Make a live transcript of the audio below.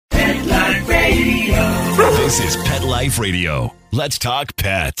This is Pet Life Radio. Let's talk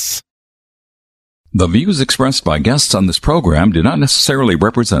pets. The views expressed by guests on this program do not necessarily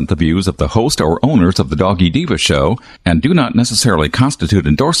represent the views of the host or owners of the Doggy Diva show and do not necessarily constitute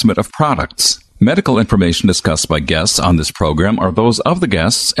endorsement of products. Medical information discussed by guests on this program are those of the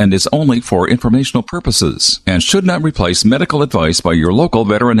guests and is only for informational purposes and should not replace medical advice by your local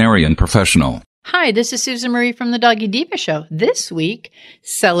veterinarian professional. Hi, this is Susan Marie from the Doggy Diva show. This week,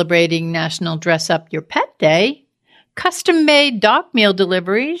 celebrating National Dress Up Your Pet Day, custom-made dog meal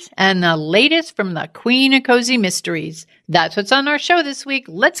deliveries, and the latest from the Queen of Cozy Mysteries. That's what's on our show this week.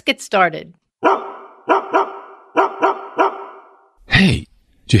 Let's get started. Hey,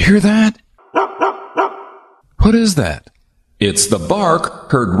 did you hear that? What is that? It's the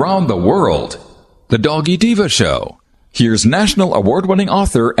bark heard round the world. The Doggy Diva show. Here's national award-winning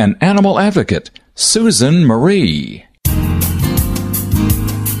author and animal advocate, Susan Marie.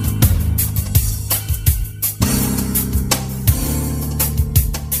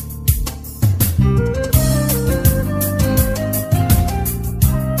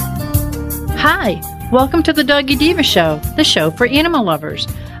 Hi, welcome to the Doggy Diva show, the show for animal lovers.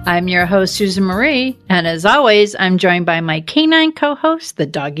 I'm your host, Susan Marie, and as always, I'm joined by my canine co-hosts, the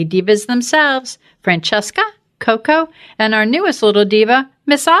Doggy Divas themselves, Francesca, Coco, and our newest little diva,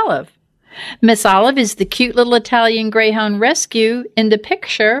 Miss Olive. Miss Olive is the cute little Italian Greyhound rescue in the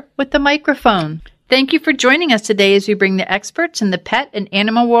picture with the microphone. Thank you for joining us today as we bring the experts in the pet and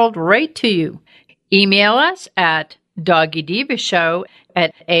animal world right to you. Email us at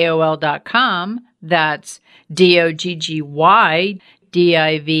doggydivashow@aol.com. That's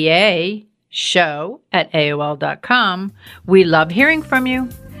DOGGYDIVA show@aol.com. We love hearing from you.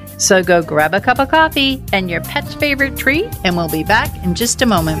 So go grab a cup of coffee and your pet's favorite treat, and we'll be back in just a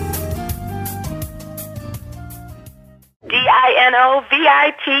moment.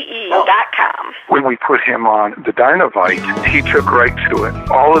 DINOVITE.com. When we put him on the Dinovite, he took right to it.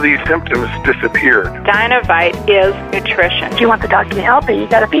 All of these symptoms disappeared. Dinovite is nutrition. If you want the dog to be healthy, you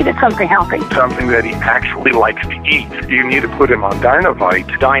got to feed it something healthy. Something that he actually likes to eat. You need to put him on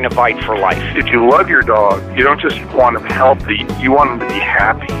Dinovite. Dinovite for life. If you love your dog, you don't just want him healthy, you want him to be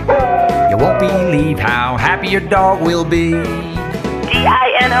happy. You won't believe how happy your dog will be.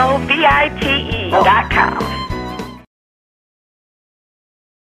 DINOVITE.com.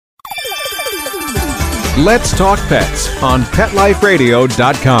 Let's Talk Pets on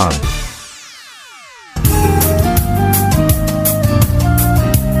PetLifeRadio.com.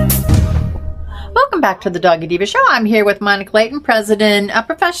 Welcome back to the Doggy Diva show. I'm here with Monica Layton, president of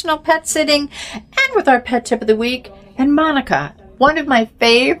Professional Pet Sitting, and with our pet tip of the week. And Monica, one of my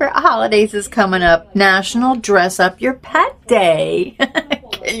favorite holidays is coming up, National Dress Up Your Pet Day.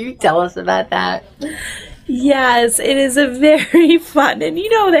 Can you tell us about that? Yes, it is a very fun, and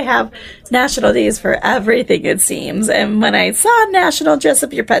they have national days for everything, it seems. And when I saw National Dress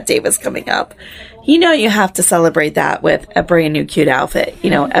Up Your Pet Day was coming up, you have to celebrate that with a brand new cute outfit,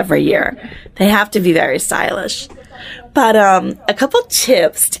 every year. They have to be very stylish. But a couple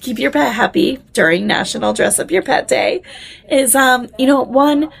tips to keep your pet happy during National Dress Up Your Pet Day is,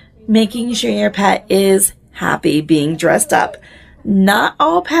 one, making sure your pet is happy being dressed up. Not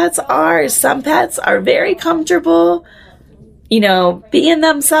all pets are. Some pets are very comfortable, being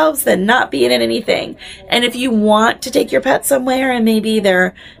themselves than not being in anything. And if you want to take your pet somewhere and maybe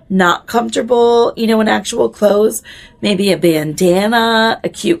they're not comfortable, in actual clothes, maybe a bandana, a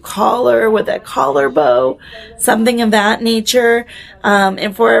cute collar with a collar bow, something of that nature.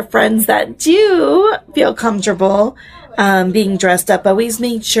 And for our friends that do feel comfortable being dressed up, always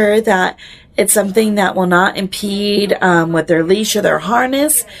make sure that it's something that will not impede with their leash or their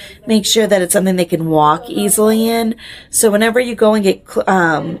harness. Make sure that it's something they can walk easily in. So whenever you go and get,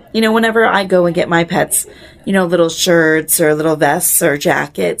 whenever I go and get my pets, little shirts or little vests or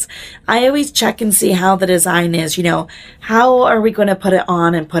jackets, I always check and see how the design is. How are we going to put it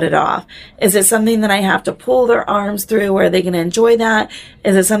on and put it off? Is it something that I have to pull their arms through? Are they going to enjoy that?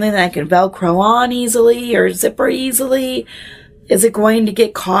 Is it something that I can Velcro on easily or zipper easily? Is it going to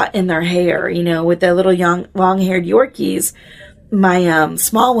get caught in their hair? With their little young, long-haired Yorkies, my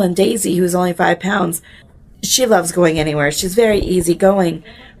small one, Daisy, who's only 5 pounds, she loves going anywhere. She's very easygoing.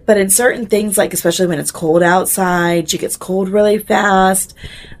 But in certain things, like especially when it's cold outside, she gets cold really fast.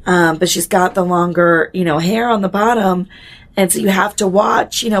 But she's got the longer, hair on the bottom. And so you have to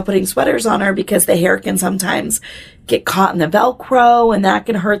watch, putting sweaters on her because the hair can sometimes get caught in the Velcro and that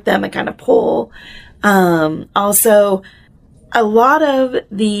can hurt them and kind of pull. Also, a lot of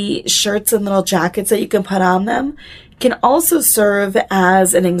the shirts and little jackets that you can put on them can also serve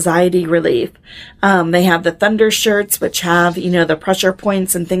as an anxiety relief. They have the thunder shirts, which have, the pressure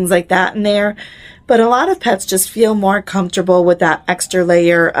points and things like that in there. But a lot of pets just feel more comfortable with that extra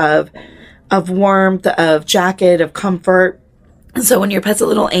layer of warmth, of jacket, of comfort. So when your pet's a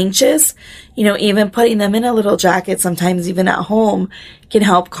little anxious, even putting them in a little jacket, sometimes even at home, can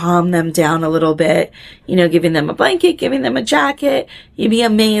help calm them down a little bit. Giving them a blanket, giving them a jacket. You'd be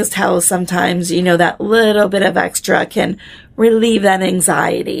amazed how sometimes, that little bit of extra can relieve that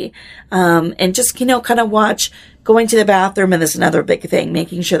anxiety. And just, kind of watch going to the bathroom. And this is another big thing,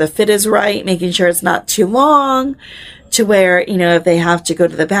 making sure the fit is right, making sure it's not too long, to where, if they have to go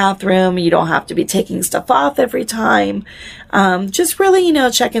to the bathroom, you don't have to be taking stuff off every time. Just really,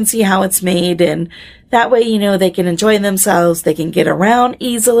 check and see how it's made. And that way, they can enjoy themselves. They can get around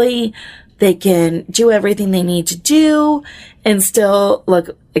easily. They can do everything they need to do and still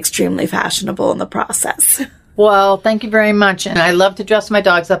look extremely fashionable in the process. Well, thank you very much. And I love to dress my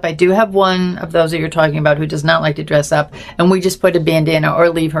dogs up. I do have one of those that you're talking about who does not like to dress up. And we just put a bandana or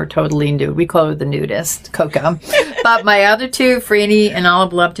leave her totally nude. We call her the nudist, Coco. But my other two, Franny and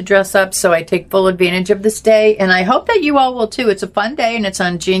Olive, love to dress up. So I take full advantage of this day. And I hope that you all will too. It's a fun day and it's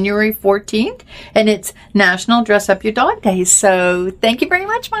on January 14th. And it's National Dress Up Your Dog Day. So thank you very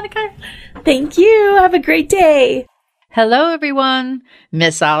much, Monica. Thank you. Have a great day. Hello, everyone.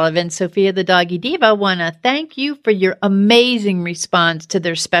 Miss Olive and Sophia the Doggy Diva want to thank you for your amazing response to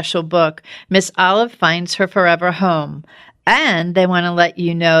their special book, Miss Olive Finds Her Forever Home. And they want to let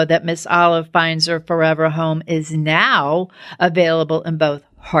you know that Miss Olive Finds Her Forever Home is now available in both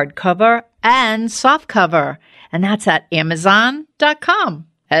hardcover and softcover. And that's at Amazon.com.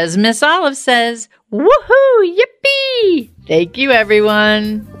 As Miss Olive says, woohoo, yippee! Thank you,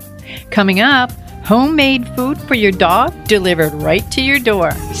 everyone. Coming up, homemade food for your dog delivered right to your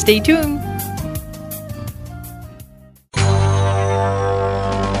door. Stay tuned.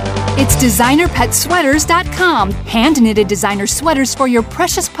 It's designerpetsweaters.com. Hand-knitted designer sweaters for your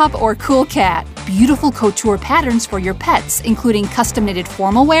precious pup or cool cat. Beautiful couture patterns for your pets, including custom-knitted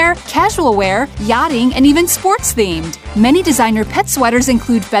formal wear, casual wear, yachting, and even sports-themed. Many designer pet sweaters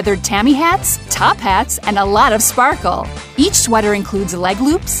include feathered tammy hats, top hats, and a lot of sparkle. Each sweater includes leg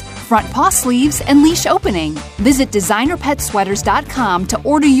loops, front paw sleeves, and leash opening. Visit designerpetsweaters.com to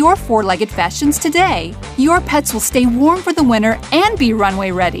order your four-legged fashions today. Your pets will stay warm for the winter and be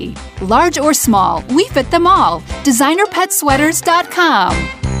runway ready. Large or small, we fit them all. designerpetsweaters.com.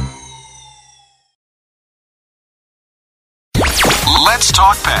 Let's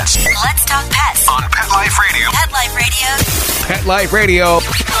talk pets. Let's talk pets On Pet Life Radio. Pet Life Radio.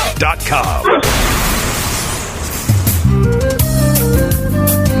 PetLifeRadio.com.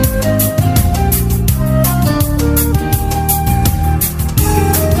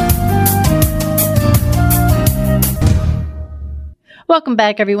 Welcome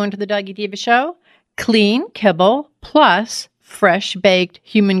back, everyone, to the Doggy Diva Show. Clean kibble plus fresh baked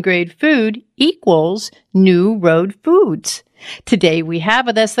human grade food equals New Road Foods. Today we have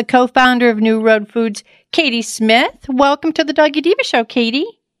with us the co-founder of New Road Foods, Katie Smith. Welcome to the Doggy Diva Show, Katie.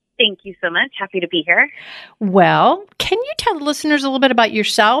 Thank you so much. Happy to be here. Well, can you tell the listeners a little bit about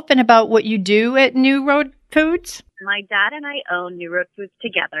yourself and about what you do at New Road Foods? My dad and I own New Road Foods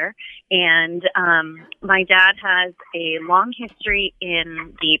together, and my dad has a long history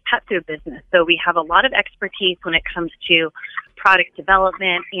in the pet food business. So we have a lot of expertise when it comes to product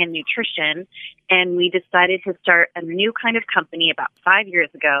development and nutrition, and we decided to start a new kind of company about 5 years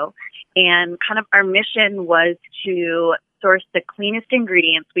ago. And kind of our mission was to source the cleanest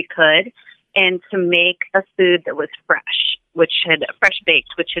ingredients we could and to make a food that was fresh, fresh baked,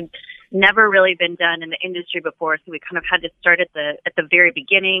 which had never really been done in the industry before. So we kind of had to start at the very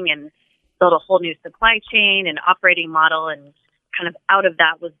beginning and build a whole new supply chain and operating model, and kind of out of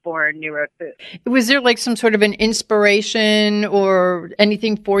that was born New Road Foods. Was there like some sort of an inspiration or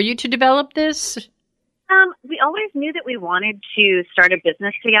anything for you to develop this? We always knew that we wanted to start a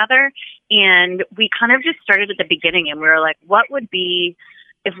business together, and we kind of just started at the beginning, and we were like, what would be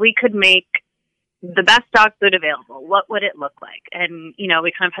if we could make the best dog food available? What would it look like? And,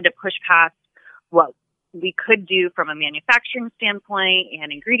 we kind of had to push past what we could do from a manufacturing standpoint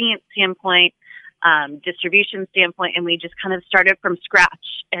and ingredient standpoint, distribution standpoint, and we just kind of started from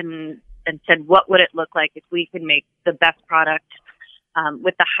scratch and said, what would it look like if we could make the best product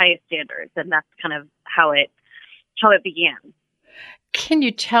with the highest standards? And that's kind of how it began. Can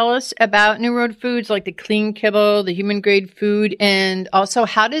you tell us about New Road Foods, like the clean kibble, the human grade food, and also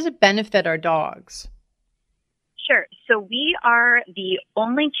how does it benefit our dogs? Sure. So we are the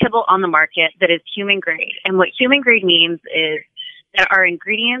only kibble on the market that is human grade. And what human grade means is that our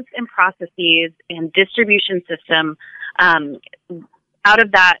ingredients and processes and distribution system, out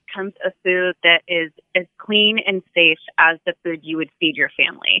of that comes a food that is as clean and safe as the food you would feed your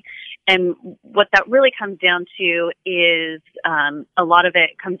family. And what that really comes down to is a lot of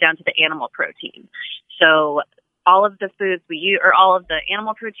it comes down to the animal protein. So all of the foods we use, or all of the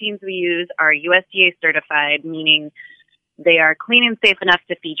animal proteins we use, are USDA certified, meaning they are clean and safe enough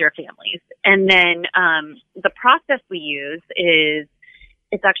to feed your families. And then the process we use is,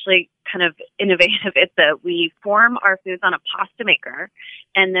 it's actually kind of innovative. It's we form our foods on a pasta maker,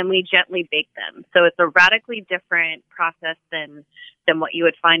 and then we gently bake them. So it's a radically different process than what you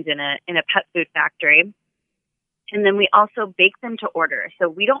would find in a pet food factory. And then we also bake them to order. So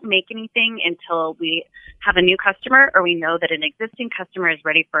we don't make anything until we have a new customer or we know that an existing customer is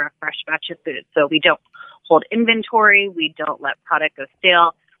ready for a fresh batch of food. So we don't hold inventory. We don't let product go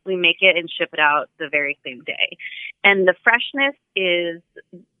stale. We make it and ship it out the very same day. And the freshness is,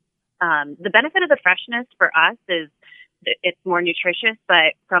 the benefit of the freshness for us is it's more nutritious,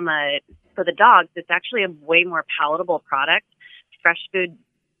 but for the dogs, it's actually a way more palatable product. Fresh food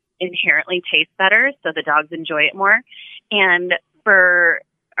inherently tastes better, so the dogs enjoy it more. And for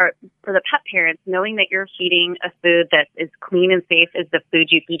the pet parents, knowing that you're feeding a food that is clean and safe as the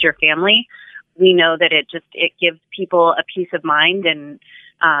food you feed your family, we know that it gives people a peace of mind, and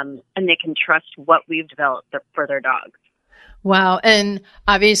they can trust what we've developed for their dogs. Wow. And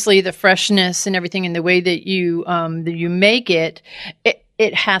obviously the freshness and everything and the way that you make it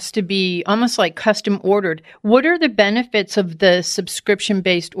has to be almost like custom ordered. What are the benefits of the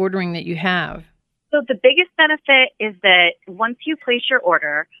subscription-based ordering that you have? So the biggest benefit is that once you place your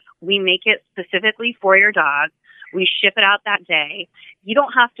order, we make it specifically for your dog. We ship it out that day. You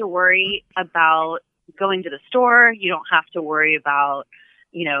don't have to worry about going to the store. You don't have to worry about,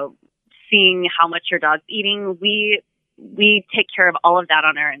 seeing how much your dog's eating. We take care of all of that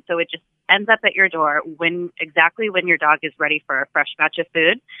on our end. So it just ends up at your door exactly when your dog is ready for a fresh batch of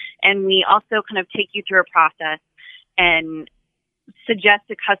food. And we also kind of take you through a process and suggest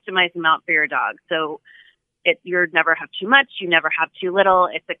a customized amount for your dog. So you never have too much, you never have too little.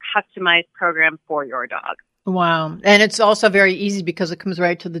 It's a customized program for your dog. Wow. And it's also very easy because it comes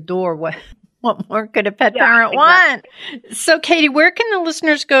right to the door. What more could a pet parent want? So, Katie, where can the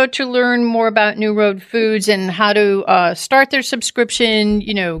listeners go to learn more about New Road Foods and how to start their subscription,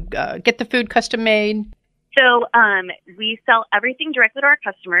 get the food custom made? So we sell everything directly to our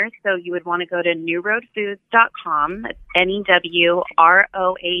customers. So you would want to go to newroadfoods.com. That's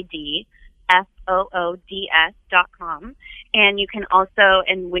NEWROADFOODS.com. And you can also,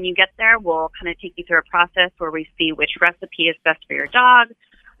 and when you get there, we'll kind of take you through a process where we see which recipe is best for your dog,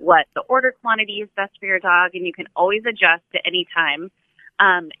 what the order quantity is best for your dog, and you can always adjust at any time.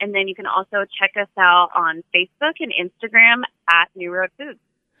 And then you can also check us out on Facebook and Instagram at New Road Foods.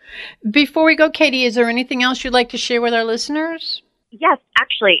 Before we go, Katie, is there anything else you'd like to share with our listeners? Yes,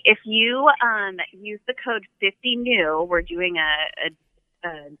 actually, if you use the code 50NEW, we're doing a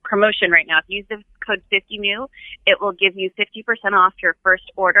promotion right now. If you use the code 50NEW, it will give you 50% off your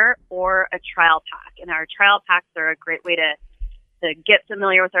first order or a trial pack. And our trial packs are a great way to get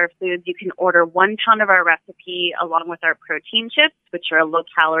familiar with our foods. You can order 1 pound of our recipe along with our protein chips, which are a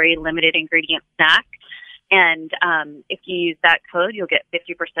low-calorie, limited-ingredient snack. And if you use that code, you'll get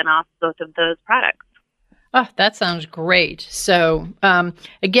 50% off both of those products. Oh, that sounds great. So,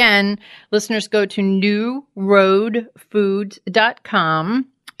 again, listeners go to newroadfoods.com.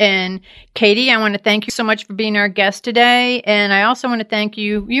 And Katie, I want to thank you so much for being our guest today. And I also want to thank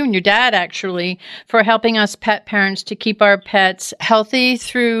you and your dad, actually, for helping us pet parents to keep our pets healthy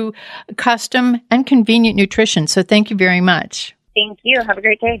through custom and convenient nutrition. So thank you very much. Thank you. Have a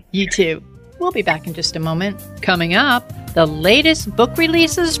great day. You too. We'll be back in just a moment. Coming up, the latest book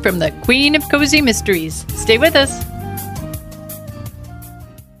releases from the Queen of Cozy Mysteries. Stay with us.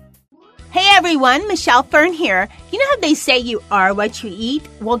 Hey everyone, Michelle Fern here. You know how they say you are what you eat?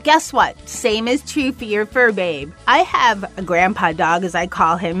 Well, guess what? Same is true for your fur babe. I have a grandpa dog, as I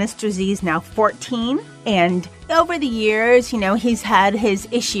call him. Mr. Z's now 14. And over the years, he's had his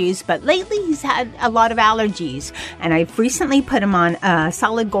issues, but lately he's had a lot of allergies. And I've recently put him on a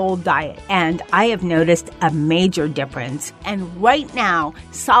Solid Gold diet, and I have noticed a major difference. And right now,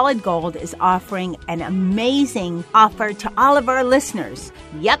 Solid Gold is offering an amazing offer to all of our listeners.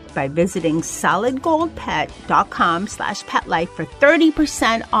 Yep, by visiting solidgoldpet.com/petlife for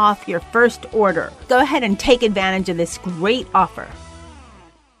 30% off your first order. Go ahead and take advantage of this great offer.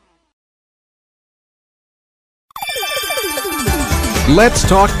 Let's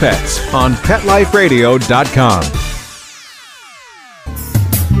Talk Pets on PetLifeRadio.com.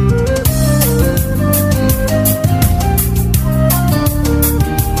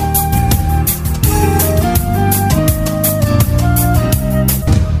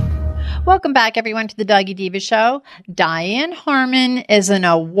 Welcome back, everyone, to the Doggy Diva Show. Dianne Harman is an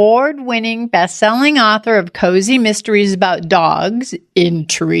award-winning, best-selling author of cozy mysteries about dogs,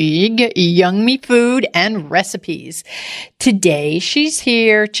 intrigue, yummy food, and recipes. Today, she's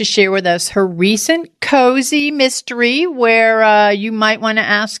here to share with us her recent cozy mystery where you might want to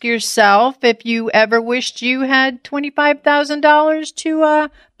ask yourself if you ever wished you had $25,000 to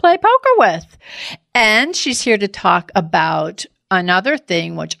play poker with. And she's here to talk about another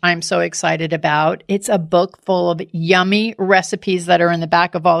thing, which I'm so excited about. It's a book full of yummy recipes that are in the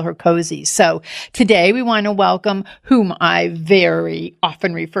back of all her cozies. So today we want to welcome whom I very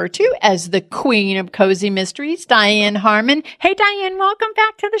often refer to as the Queen of Cozy Mysteries, Dianne Harman. Hey, Dianne, welcome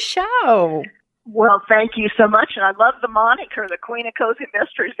back to the show. Well, thank you so much. And I love the moniker, the Queen of Cozy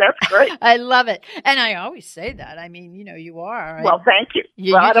Mysteries. That's great. I love it. And I always say that. I mean, you know, you are. Right? Well, thank you.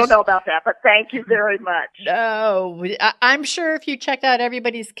 I don't know about that, but thank you very much. No, I'm sure if you checked out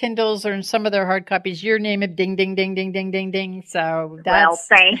everybody's Kindles or in some of their hard copies, your name is ding, ding, ding, ding, ding, ding, ding. So that's... Well,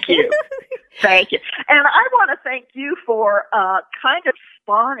 thank you. Thank you. And I want to thank you for kind of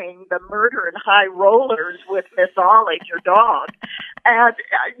spawning the Murder and High Rollers with Miss Ollie, your dog. And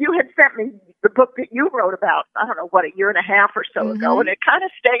you had sent me the book that you wrote about, I don't know, what, a year and a half or so ago, and it kind of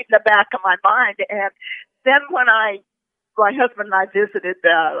stayed in the back of my mind. And then when my husband and I visited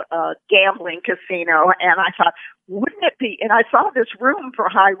the gambling casino, and I thought, wouldn't it be, and I saw this room for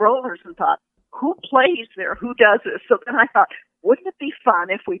high rollers and thought, who plays there? Who does this? So then I thought, wouldn't it be fun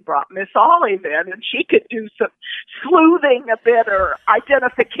if we brought Miss Ollie then and she could do some sleuthing a bit or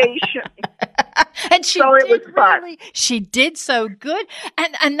identification? And she so did it was fun. Really, she did so good.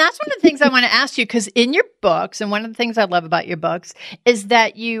 And that's one of the things I want to ask you, because in your books, and one of the things I love about your books is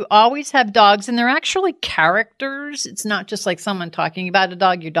that you always have dogs and they're actually characters. It's not just like someone talking about a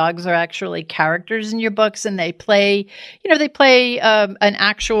dog. Your dogs are actually characters in your books, and they play, an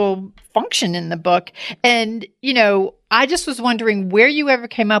actual function in the book. And, I just was wondering where you ever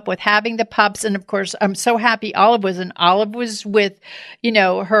came up with having the pups. And of course, I'm so happy Olive was with,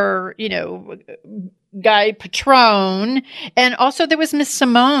 her, Guy Patron. And also there was Miss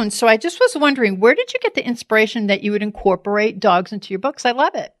Simone. So I just was wondering, where did you get the inspiration that you would incorporate dogs into your books? I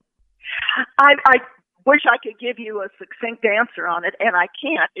love it. I wish I could give you a succinct answer on it, and I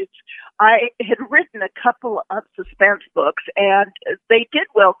can't. I had written a couple of suspense books, and they did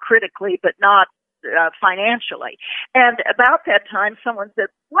well critically, but not financially. And about that time, someone said,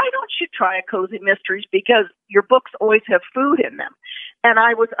 why don't you try a Cozy Mysteries? Because your books always have food in them. And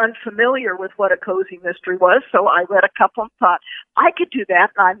I was unfamiliar with what a cozy mystery was, so I read a couple and thought, I could do that.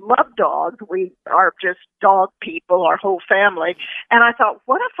 And I love dogs. We are just dog people, our whole family. And I thought,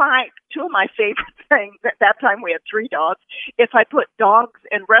 what if two of my favorite things, at that time we had 3 dogs, if I put dogs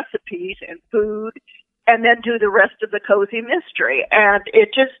and recipes and food and then do the rest of the cozy mystery. And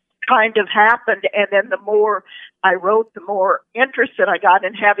it just kind of happened. And then the more I wrote, the more interested I got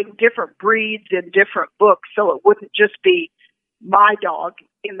in having different breeds in different books, so it wouldn't just be my dog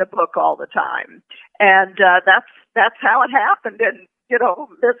in the book all the time. And that's how it happened. And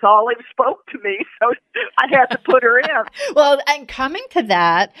Miss Olive spoke to me, so I had to put her in. Well, and coming to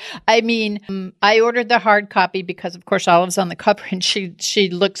that, I mean, I ordered the hard copy because, of course, Olive's on the cover, and she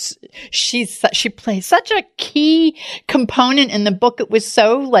plays such a key component in the book. It was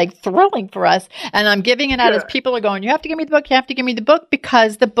so thrilling for us, and I'm giving it out as people are going, you have to give me the book, you have to give me the book,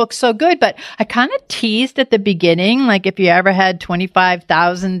 because the book's so good. But I kind of teased at the beginning, if you ever had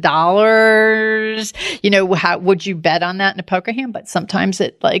 $25,000, how would you bet on that in a poker hand? But sometimes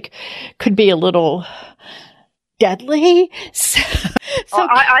it could be a little deadly. So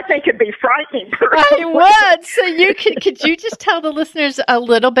I think it'd be frightening. I would. So could you just tell the listeners a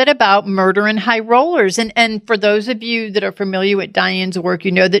little bit about Murder and High Rollers? And for those of you that are familiar with Dianne's work,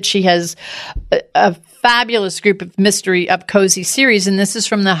 you know that she has a fabulous group of cozy series, and this is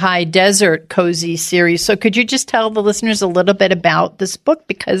from the High Desert Cozy series. So could you just tell the listeners a little bit about this book,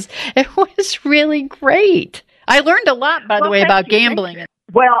 because it was really great. I learned a lot, by the way, about gambling.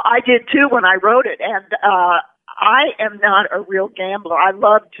 Well, I did too when I wrote it, and I am not a real gambler. I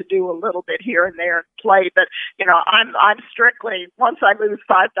love to do a little bit here and there and play, but I'm strictly, once I lose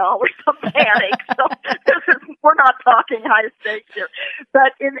 $5, I'm panic. So we're not talking high stakes here.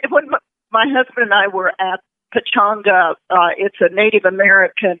 But when my husband and I were at Pechanga, it's a Native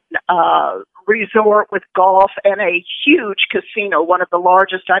American resort with golf and a huge casino, one of the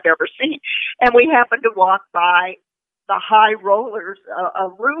largest I've ever seen. And we happened to walk by the high rollers, a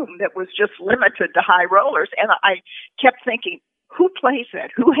room that was just limited to high rollers. And I kept thinking, who plays that?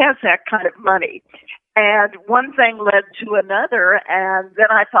 Who has that kind of money? And one thing led to another. And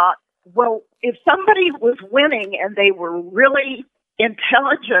then I thought, well, if somebody was winning and they were really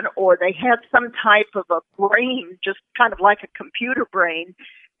intelligent or they had some type of a brain, just kind of like a computer brain,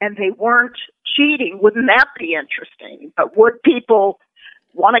 and they weren't cheating, wouldn't that be interesting? But would people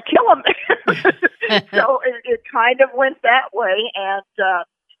want to kill them? So it kind of went that way, and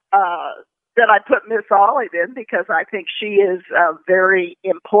then I put Miss Olive in because I think she is very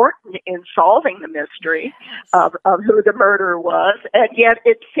important in solving the mystery of who the murderer was, and yet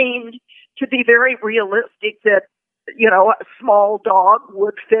it seemed to be very realistic that, you know, a small dog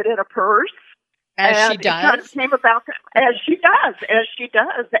would fit in a purse. As and she does. It kind of came about as she does.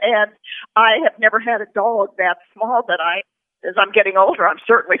 And I have never had a dog that small, but as I'm getting older, I'm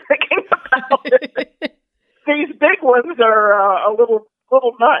certainly thinking about it. These big ones are a little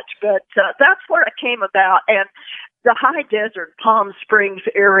much, but that's where it came about. And the high desert Palm Springs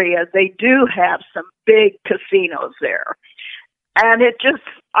area, they do have some big casinos there. And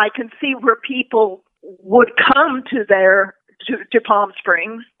I can see where people would come to Palm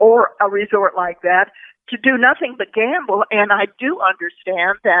Springs or a resort like that to do nothing but gamble. And I do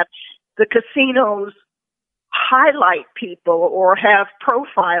understand that the casinos highlight people or have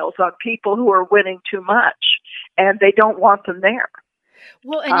profiles on people who are winning too much, and they don't want them there.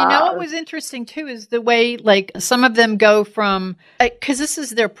 Well, and you know what was interesting too is the way, like, some of them go from, because this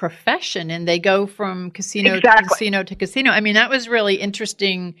is their profession, and they go from casino to casino to casino. I mean, that was really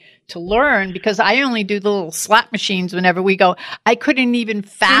interesting to learn, because I only do the little slot machines whenever we go. I couldn't even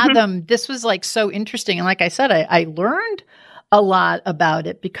fathom. This was like so interesting. And like I said, I learned a lot about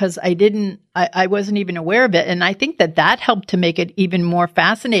it because I wasn't even aware of it. And I think that helped to make it even more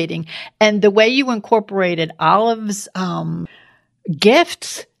fascinating. And the way you incorporated Olive's,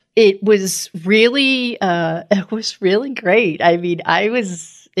 gifts, it was really great. I mean,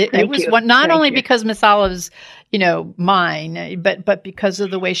 it was one, not only because Miss Olive's, you know, mine, but because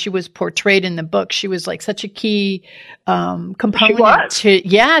of the way she was portrayed in the book. She was like such a key component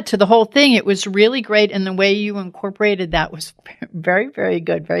to the whole thing. It was really great, and the way you incorporated that was very, very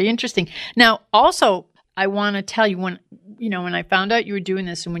good, very interesting. Now, also, I want to tell you, when I found out you were doing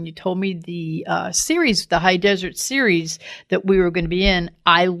this, and when you told me the series, the High Desert series that we were going to be in,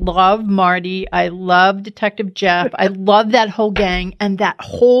 I love Marty. I love Detective Jeff. I love that whole gang, and that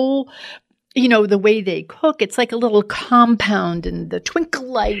whole, you know, the way they cook. It's like a little compound, and the twinkle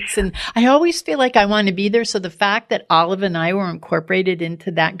lights. And I always feel like I want to be there. So the fact that Olive and I were incorporated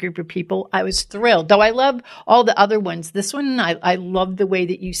into that group of people, I was thrilled. Though I love all the other ones. This one, I love the way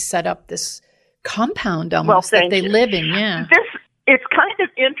that you set up this compound almost that they live in. Yeah. It's kind of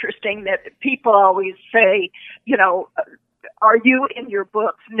interesting that people always say, you know, are you in your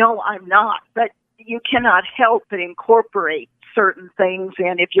books? No, I'm not. But you cannot help but incorporate certain things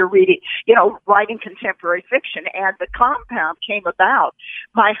in if you're reading, you know, writing contemporary fiction. And the compound came about.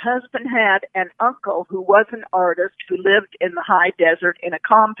 My husband had an uncle who was an artist who lived in the high desert in a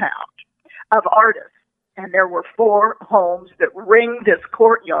compound of artists. And there were 4 homes that ringed this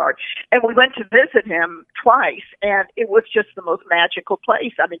courtyard. And we went to visit him twice, and it was just the most magical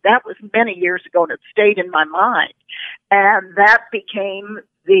place. I mean, that was many years ago, and it stayed in my mind. And that became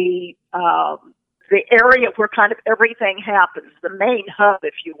the area where kind of everything happens, the main hub,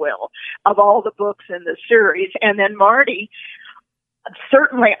 if you will, of all the books in the series. And then Marty,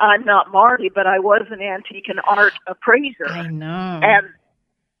 certainly I'm not Marty, but I was an antique and art appraiser. I know. And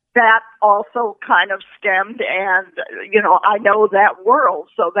that also kind of stemmed, and, you know, I know that world,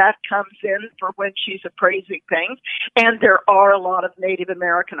 so that comes in for when she's appraising things. And there are a lot of Native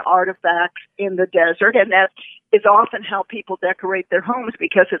American artifacts in the desert, and that is often how people decorate their homes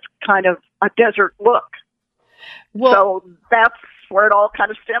because it's kind of a desert look. Well, so that's where it all kind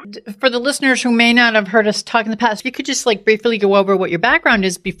of stemmed. For the listeners who may not have heard us talk in the past, you could just like briefly go over what your background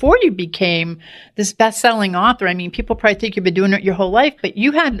is before you became this best-selling author. I mean, people probably think you've been doing it your whole life, but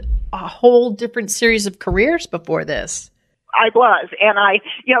you had a whole different series of careers before this. I was. And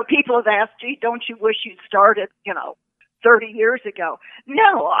people have asked, gee, don't you wish you'd started, 30 years ago?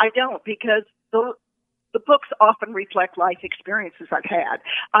 No, I don't, because the books often reflect life experiences I've had.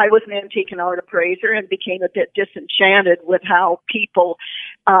 I was an antique and art appraiser and became a bit disenchanted with how people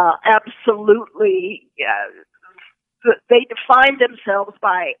absolutely, they define themselves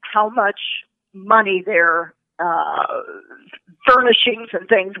by how much money their furnishings and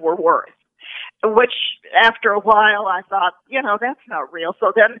things were worth. Which, after a while, I thought, that's not real.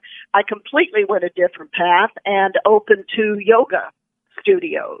 So then I completely went a different path and opened 2 yoga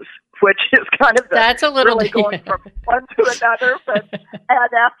studios, which is kind of really going from one to another. But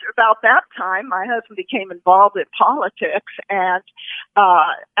and after about that time, my husband became involved in politics and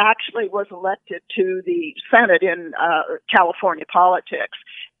actually was elected to the Senate in California politics.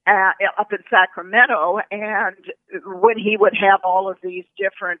 up in Sacramento, and when he would have all of these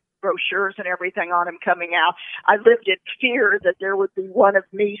different brochures and everything on him coming out, I lived in fear that there would be one of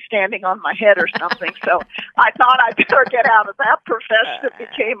me standing on my head or something. So I thought I'd better get out of that profession and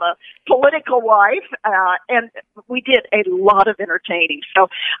became a political wife, and we did a lot of entertaining. So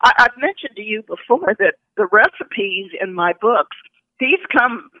I've mentioned to you before that the recipes in my books, these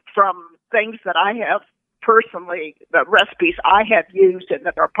come from things that I have personally, the recipes I have used and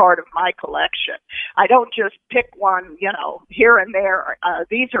that are part of my collection. I don't just pick one, here and there.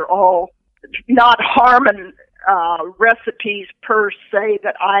 These are all not Harman recipes per se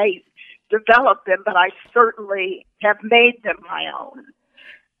that I developed them, but I certainly have made them my own.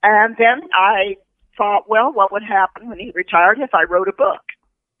 And then I thought, well, what would happen when he retired if I wrote a book?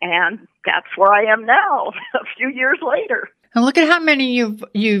 And that's where I am now, a few years later. And look at how many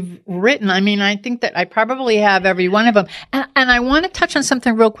you've written. I mean, I think that I probably have every one of them. And I want to touch on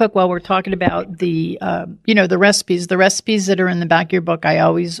something real quick while we're talking about the, the recipes. The recipes that are in the back of your book, I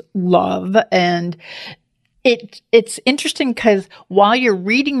always love. And it's interesting because while you're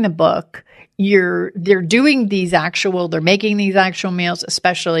reading the book, they're making these actual meals,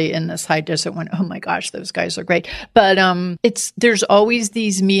 especially in this high desert one. Oh my gosh, those guys are great. But there's always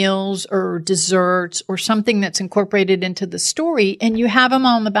these meals or desserts or something that's incorporated into the story, and you have them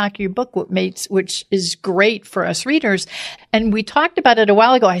all in the back of your book, which is great for us readers. And we talked about it a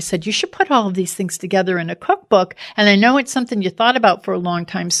while ago. I said you should put all of these things together in a cookbook, and I know it's something you thought about for a long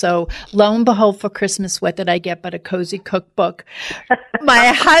time. So lo and behold, for Christmas, what did I get but a cozy cookbook? My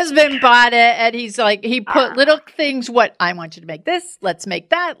husband bought it. And he's like, he put little things, I want you to make this, let's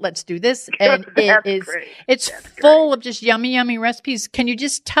make that, let's do this. And it's full of just yummy, yummy recipes. Can you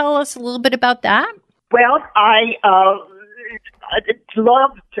just tell us a little bit about that? Well, I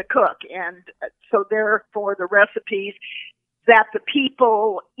love to cook. And so therefore the recipes that the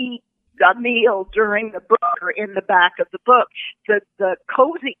people eat a meal during the book are in the back of the book. The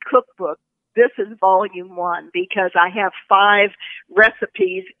Cozy Cookbook, this is volume 1 because I have 5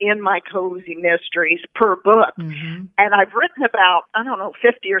 recipes in my Cozy Mysteries per book. Mm-hmm. And I've written about,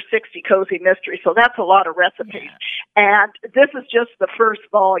 50 or 60 Cozy Mysteries, so that's a lot of recipes. Yeah. And this is just the first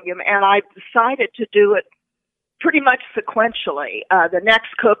volume, and I decided to do it pretty much sequentially. The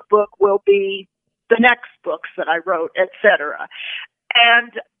next cookbook will be the next books that I wrote, etc.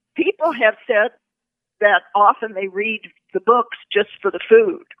 And people have said that often they read the books just for the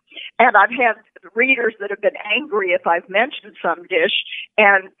food. And I've had readers that have been angry if I've mentioned some dish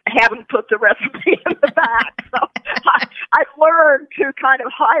and haven't put the recipe in the back. So I've learned to kind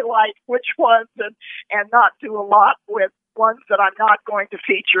of highlight which ones and not do a lot with ones that I'm not going to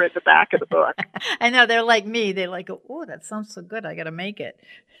feature in the back of the book. I know, they're like me. They're like, oh, that sounds so good. I got to make it.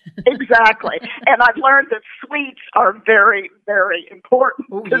 Exactly. And I've learned that sweets are very, very important.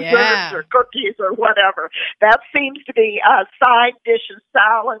 Desserts or cookies or whatever. That seems to be side dishes,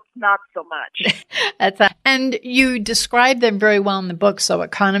 salads, not so much. And you describe them very well in the book, so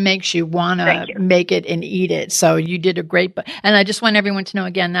it kind of makes you want to make it and eat it. So you did a great book. And I just want everyone to know,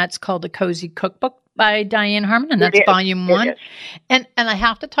 again, that's called The Cozy Cookbook by Dianne Harman, and that's volume 1. And I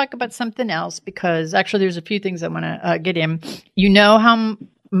have to talk about something else because actually there's a few things I want to get in. You know how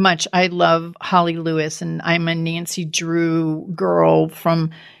much I love Holly Lewis, and I'm a Nancy Drew girl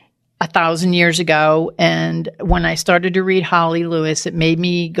from 1,000 years ago. And when I started to read Holly Lewis, it made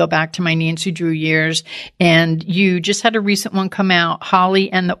me go back to my Nancy Drew years. And you just had a recent one come out,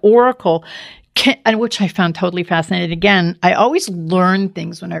 Holly and the Oracle, which I found totally fascinating. Again, I always learn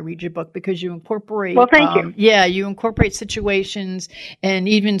things when I read your book because you incorporate. Well, thank you. Yeah, you incorporate situations and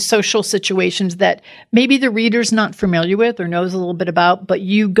even social situations that maybe the reader's not familiar with or knows a little bit about, but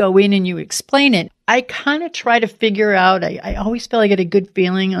you go in and you explain it. I kind of try to figure out. I always feel I get a good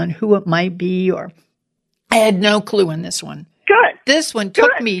feeling on who it might be, or I had no clue in this one. Good. This one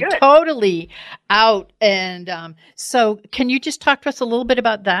took me totally out, and so can you just talk to us a little bit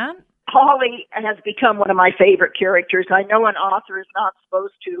about that? Holly has become one of my favorite characters. I know an author is not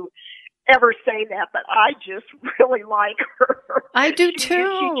supposed to ever say that, but I just really like her. I do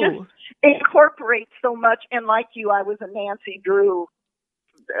too. She just incorporates so much. And like you, I was a Nancy Drew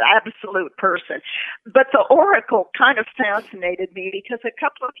absolute person. But the Oracle kind of fascinated me because a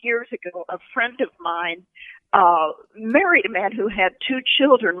couple of years ago, a friend of mine married a man who had 2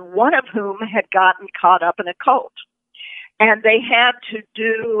 children, one of whom had gotten caught up in a cult. And they had to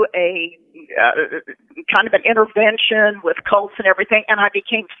do a kind of an intervention with cults and everything. And I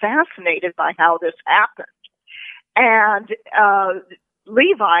became fascinated by how this happened. And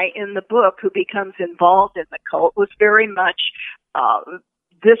Levi in the book, who becomes involved in the cult, was very much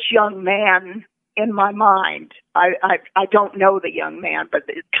this young man in my mind. I don't know the young man, but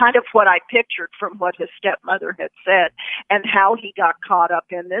it's kind of what I pictured from what his stepmother had said and how he got caught up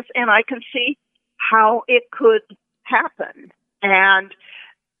in this. And I can see how it could happen and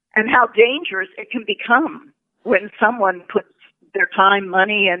how dangerous it can become when someone puts their time,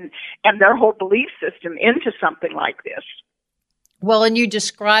 money, and their whole belief system into something like this. Well, and you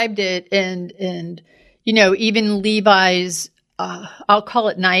described it, and you know, even Levi's, I'll call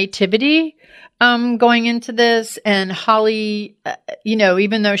it naivety, going into this, and Holly, you know,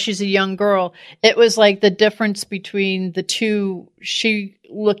 even though she's a young girl, it was like the difference between the two. She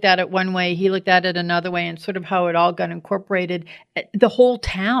looked at it one way, he looked at it another way, and sort of how it all got incorporated. The whole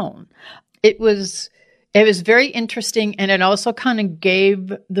town. It was very interesting, and it also kind of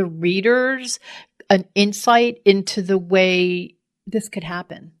gave the readers an insight into the way this could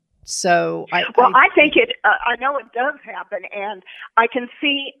happen. So I think it, I know it does happen, and I can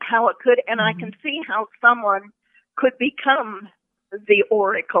see how it could, and I can see how someone could become the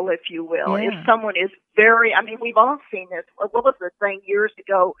oracle, if you will. Yeah. If someone is very, I mean, we've all seen this. What was the thing years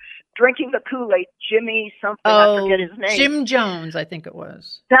ago? Drinking the Kool-Aid, Jimmy something, I forget his name. Jim Jones, I think it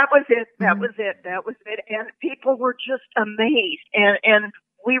was. That was it. That was it. And people were just amazed. And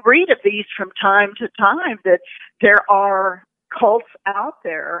we read of these from time to time, that there are cults out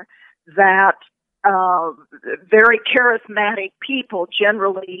there that very charismatic people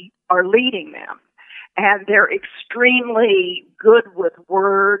generally are leading them. And they're extremely good with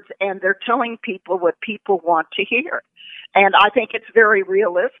words, and they're telling people what people want to hear. And I think it's very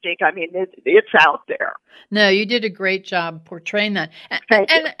realistic. I mean, it's out there. No, you did a great job portraying that.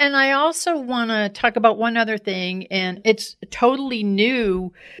 And I also want to talk about one other thing, and it's totally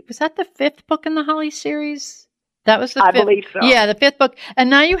new. Was that the 5th book in the Holly series? That was the 5th. I believe so. Yeah, the 5th book. And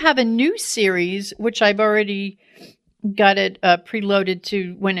now you have a new series, which I've already got it preloaded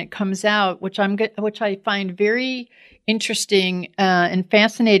to when it comes out, which I find very interesting and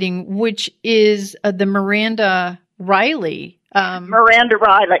fascinating, which is the Miranda Riley. Miranda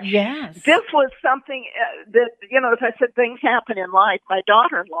Riley. Yes. This was something that, you know, as I said, things happen in life. My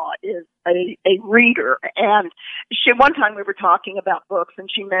daughter-in-law is a reader, and one time we were talking about books, and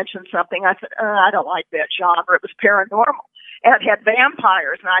she mentioned something. I said, I don't like that genre. It was paranormal. And it had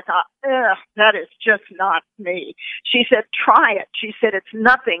vampires, and I thought, that is just not me. She said, try it. She said, it's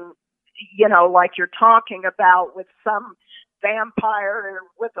nothing, you know, like you're talking about with some vampire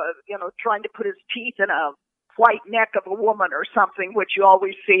with a, you know, trying to put his teeth in a white neck of a woman or something, which you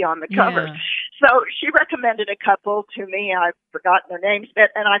always see on the covers. Yeah. So she recommended a couple to me. I've forgotten their names,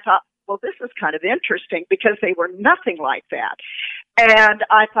 and I thought, well, this is kind of interesting because they were nothing like that. And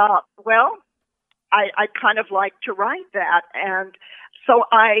I thought, well, I kind of like to write that. And so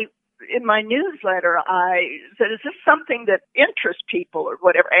in my newsletter, I said, is this something that interests people or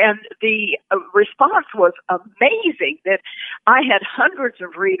whatever? And the response was amazing, that I had hundreds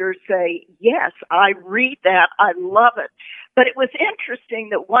of readers say, yes, I read that. I love it. But it was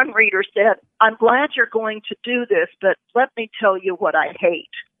interesting that one reader said, I'm glad you're going to do this, but let me tell you what I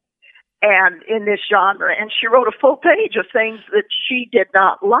hate. And in this genre, and she wrote a full page of things that she did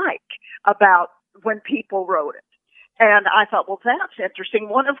not like about when people wrote it. And I thought, well, that's interesting.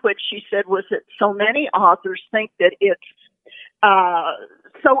 One of which she said was that so many authors think that it's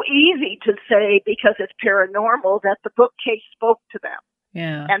so easy to say because it's paranormal that the bookcase spoke to them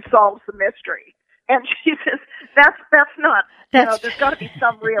and solves the mystery. And she says, that's not, you know, there's got to be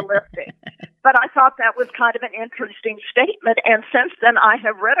some realistic. But I thought that was kind of an interesting statement. And since then, I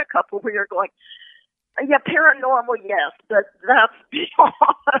have read a couple where you're going, yeah, paranormal, yes, but that's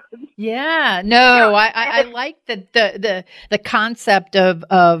beyond. Yeah, no, I like the concept of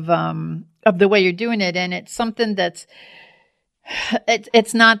the way you're doing it, and it's something that's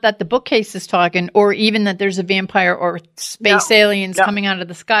it's not that the bookcase is talking, or even that there's a vampire or space aliens coming out of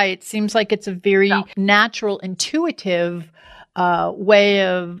the sky. It seems like it's a very natural, intuitive way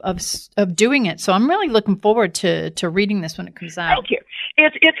of doing it. So I'm really looking forward to reading this when it comes out. Thank you.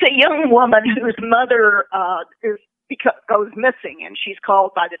 It's a young woman whose mother goes missing, and she's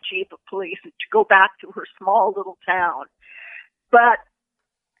called by the chief of police to go back to her small little town. But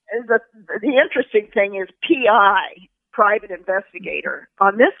the interesting thing is PI, private investigator.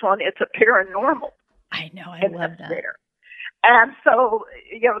 On this one, it's a paranormal. I know, I love that. And so,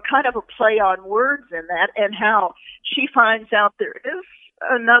 you know, kind of a play on words in that, and how she finds out there is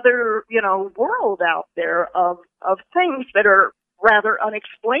another, you know, world out there of things that are rather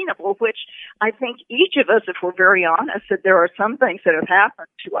unexplainable, which I think each of us, if we're very honest, that there are some things that have happened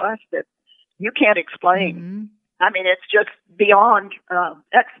to us that you can't explain. Mm-hmm. I mean, it's just beyond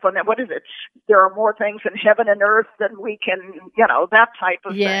explain. What is it? There are more things in heaven and earth than we can, you know, that type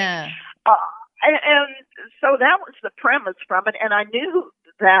of thing. And so that was the premise from it, and I knew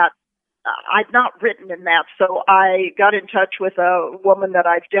that I'd not written in that, so I got in touch with a woman that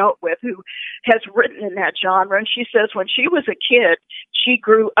I've dealt with who has written in that genre, and she says when she was a kid, she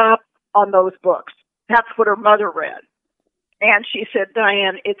grew up on those books. That's what her mother read. And she said,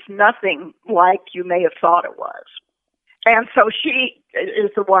 Dianne, it's nothing like you may have thought it was. And so she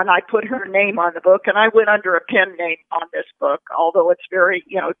is the one, I put her name on the book, and I went under a pen name on this book, although it's very,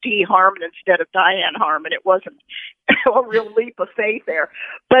 D. Harman instead of Dianne Harman. It wasn't a real leap of faith there.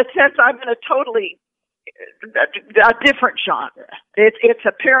 But since I'm in a totally different genre, it's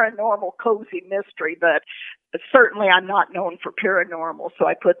a paranormal cozy mystery, but certainly I'm not known for paranormal, so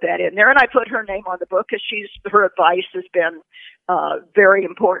I put that in there. And I put her name on the book because her advice has been very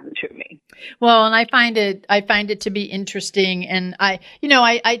important to me. Well, and I find it to be interesting, and I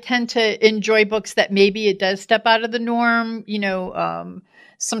tend to enjoy books that maybe it does step out of the norm.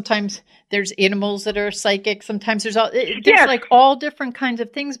 Sometimes there's animals that are psychic. Sometimes there's like all different kinds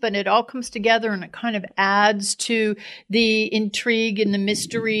of things, but it all comes together and it kind of adds to the intrigue and the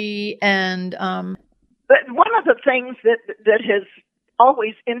mystery. And but one of the things that has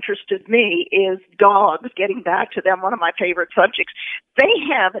always interested me is dogs, getting back to them, one of my favorite subjects. They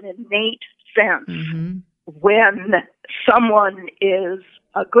have an innate sense when someone is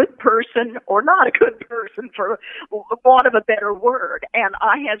a good person or not a good person, for want of a better word. And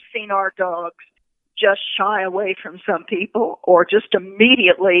I have seen our dogs just shy away from some people or just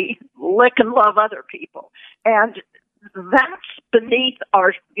immediately lick and love other people. And that's beneath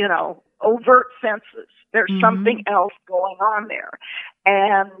our, overt senses. There's something else going on there.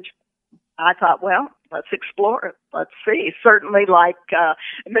 And I thought, well, let's explore it. Let's see. Certainly like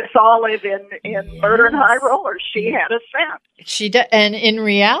Miss Olive in Murder and High Rollers, she had a sense. She does, and in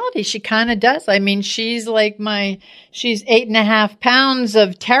reality, she kind of does. I mean, she's like she's 8.5 pounds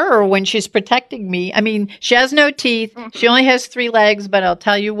of terror when she's protecting me. I mean, she has no teeth. She only has 3 legs, but I'll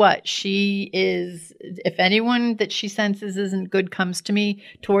tell you what, she is, if anyone that she senses isn't good comes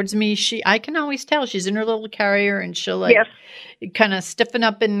towards me, I can always tell she's in her little carrier and she'll kind of stiffen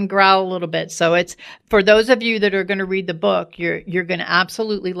up and growl a little bit. So it's, for those of you that are going to read the book, you're going to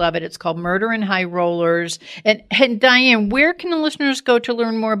absolutely love it. It's called Murder and High Rollers. And Dianne, where can the listeners go to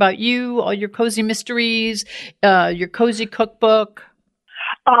learn more about you, all your cozy mysteries, your cozy cookbook?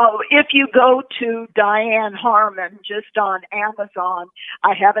 If you go to Dianne Harman, just on Amazon,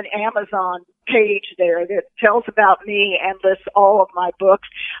 I have an Amazon page there that tells about me and lists all of my books.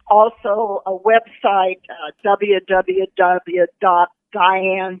 Also, a website, www.Dianne,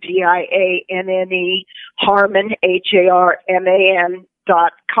 Dianne, Harman,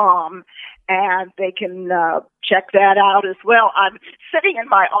 HARMAN.com, and they can check that out as well. I'm sitting in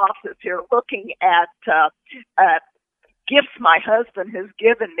my office here looking at gifts my husband has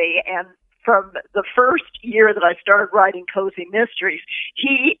given me, and from the first year that I started writing Cozy Mysteries,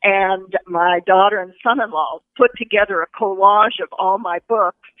 he and my daughter and son-in-law put together a collage of all my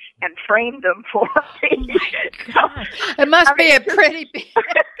books and framed them for me. It must be a pretty big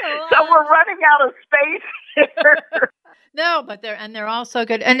collage. So we're running out of space here. No, but they're all so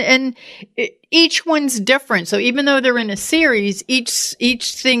good, and each one's different. So even though they're in a series,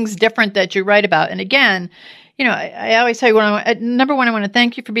 each thing's different that you write about. And again, I always say, number one, I want to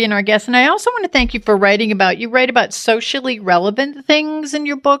thank you for being our guest. And I also want to thank you for you write about socially relevant things in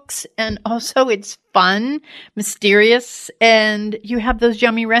your books. And also it's fun, mysterious, and you have those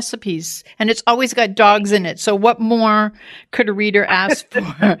yummy recipes. And it's always got dogs in it. So what more could a reader ask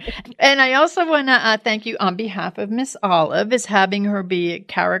for? And I also want to thank you on behalf of Miss Olive, as having her be a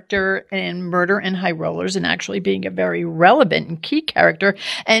character in Murder and High Rollers and actually being a very relevant and key character.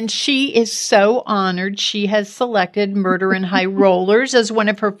 And she is so honored. She has selected Murder and High Rollers as one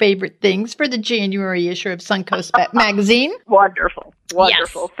of her favorite things for the January issue of Suncoast Magazine. Wonderful.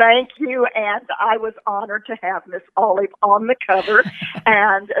 Yes. Thank you. And I was honored to have Miss Olive on the cover.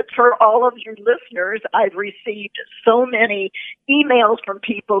 And for all of your listeners, I've received so many emails from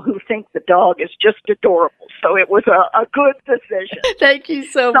people who think the dog is just adorable. So it was a good decision. Thank you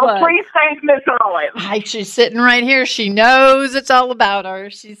so much. So please thank Miss Olive. She's sitting right here. She knows it's all about her.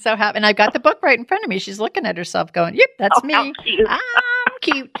 She's so happy. And I've got the book right in front of me. She's looking at herself going, yep, that's me. How cute. I'm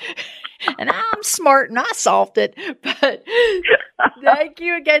cute. And I'm smart and I solved it. But thank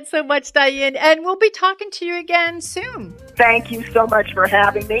you again so much, Dianne. And we'll be talking to you again soon. Thank you so much for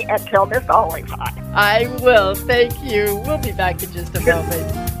having me. And tell Miss Olive hi. I will. Thank you. We'll be back in just a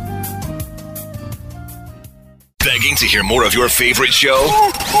moment. Begging to hear more of your favorite show?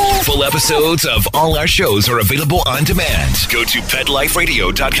 Full episodes of all our shows are available on demand. Go to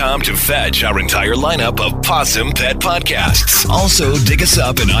PetLifeRadio.com to fetch our entire lineup of Possum Pet podcasts. Also, dig us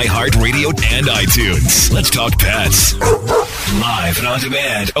up in iHeartRadio and iTunes. Let's Talk Pets. Live and on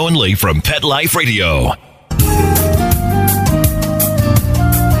demand only from Pet Life Radio.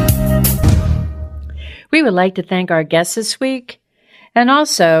 We would like to thank our guests this week. And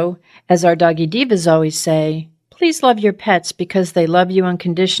also, as our Doggy Divas always say, please love your pets because they love you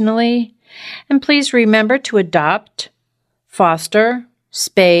unconditionally. And please remember to adopt, foster,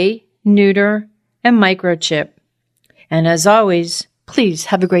 spay, neuter, and microchip. And as always, please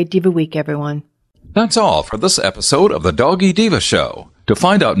have a great Diva week, everyone. That's all for this episode of The Doggy Diva Show. To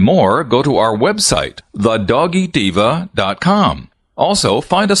find out more, go to our website, thedoggydiva.com. Also,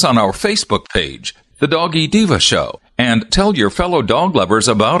 find us on our Facebook page, The Doggy Diva Show, and tell your fellow dog lovers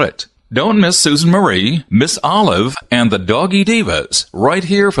about it. Don't miss Susan Marie, Miss Olive, and the Doggy Divas right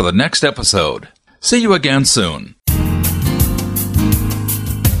here for the next episode. See you again soon.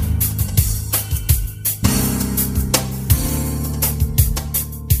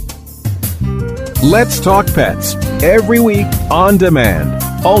 Let's Talk Pets, every week on demand,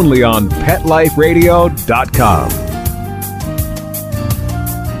 only on PetLifeRadio.com.